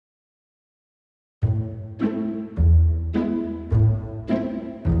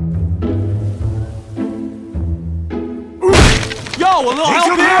a little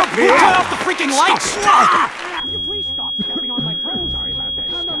help here? Who turned off the freaking lights? Will you please stop stepping on my toes? Sorry about that.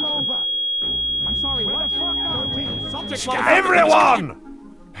 Hand them over. I'm sorry, what the fuck are we? Subject Everyone!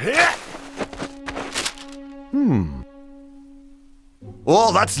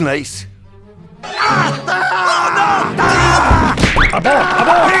 Oh, that's nice. Abort!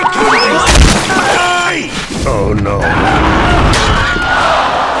 Oh no.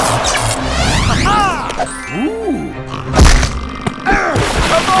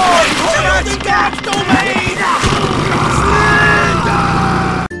 Come on! We're in Dad's domain!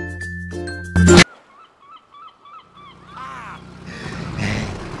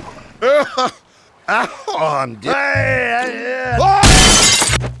 Oh, I'm dead.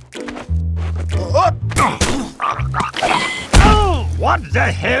 What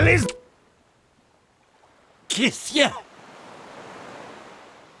the hell is... Kiss ya!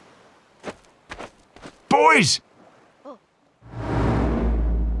 Boys!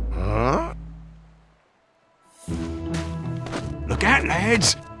 Huh? Look out,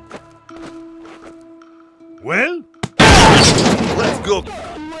 lads! Well? Let's go.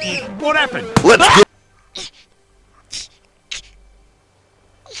 What happened? Let's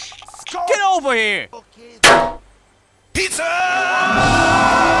go. Get over here! Pizza!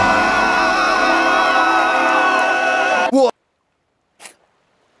 What?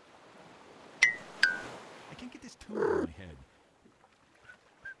 I can't get this tune in my head.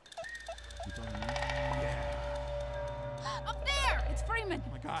 You know what I mean? Yeah. Up there! It's Freeman! Oh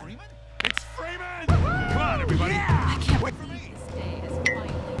my God. Freeman? It's Freeman! Come on, everybody! I can't believe this day has finally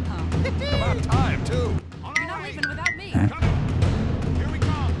come. About time, too. You're not leaving without me. Here we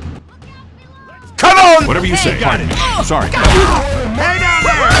come. Come on! Whatever you say. Got it. Sorry. Hey down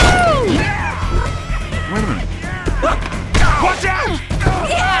there! Wait a minute. Watch out!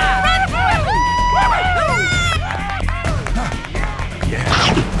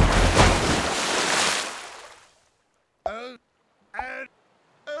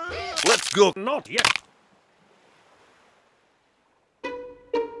 Let's go. Not yet.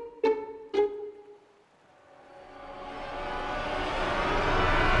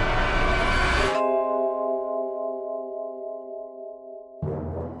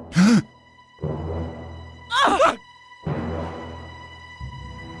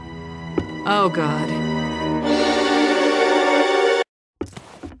 Oh, God.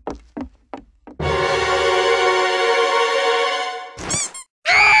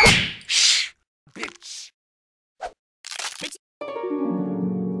 Bitch.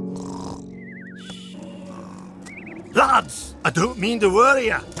 Lads, I don't mean to worry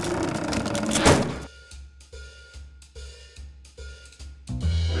ya.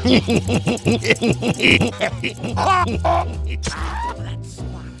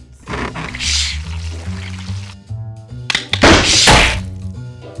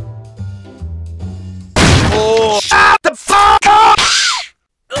 Oh, shut the fuck up!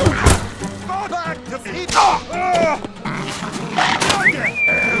 Go back to me.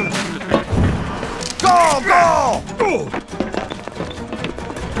 Go, go!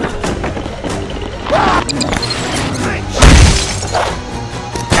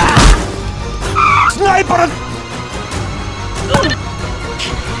 Sniper!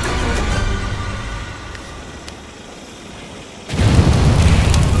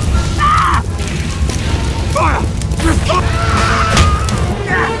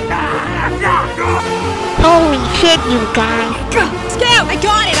 Holy shit, you guys. Scout! I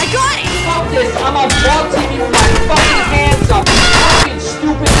got it! I got it! Fuck this! I'm on Vlog TV with my fucking hands up! Fucking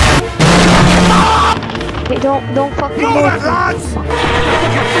stupid! Hey, don't fucking Move it, lads!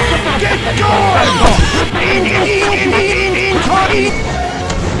 Get going! In!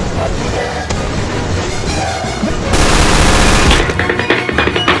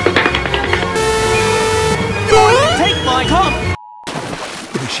 Take my cup!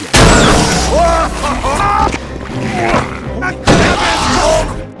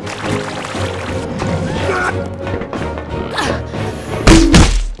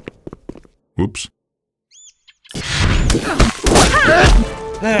 Oops.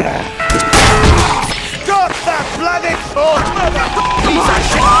 Stop that bloody foot! Piece of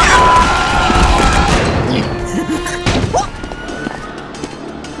shit!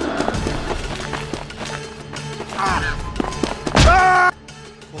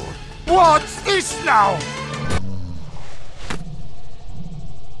 What's this now?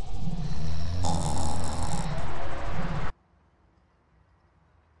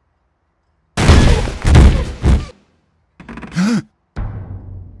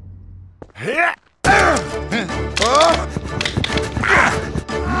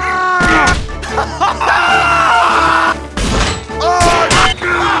 Oh!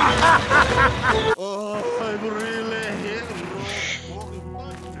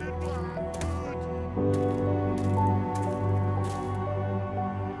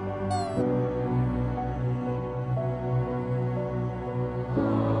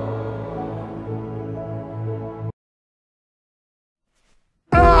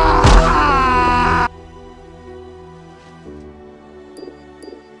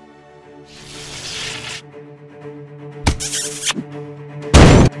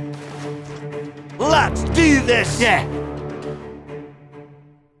 do this! Yeah.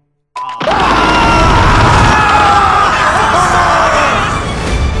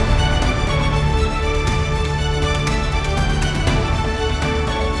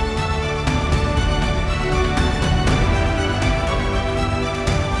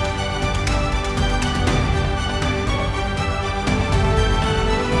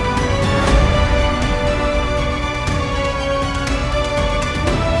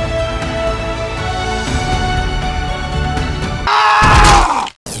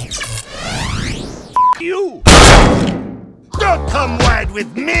 You! Don't come wide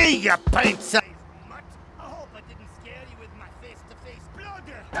with me, you pint-sized mutt! I hope I didn't scare you with my face-to-face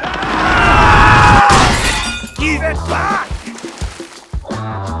bludder! Give it back!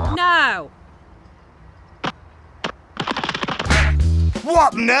 No!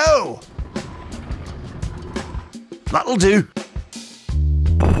 What now? That'll do.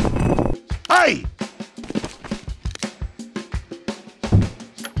 Hey!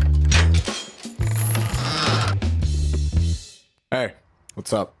 Hey,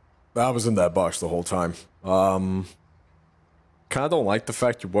 what's up? I was in that box the whole time. Kinda don't like the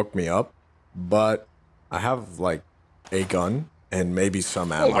fact you woke me up, but I have, like, a gun and maybe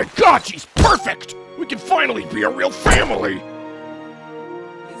some ammo. Oh my god, she's perfect! We can finally be a real family!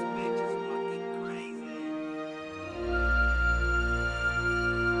 This bitch is fucking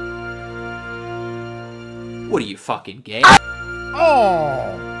crazy. What are you, fucking gay?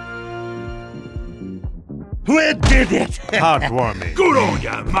 Oh! We did it! Heartwarming. Good on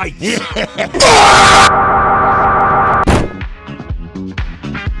ya, mate!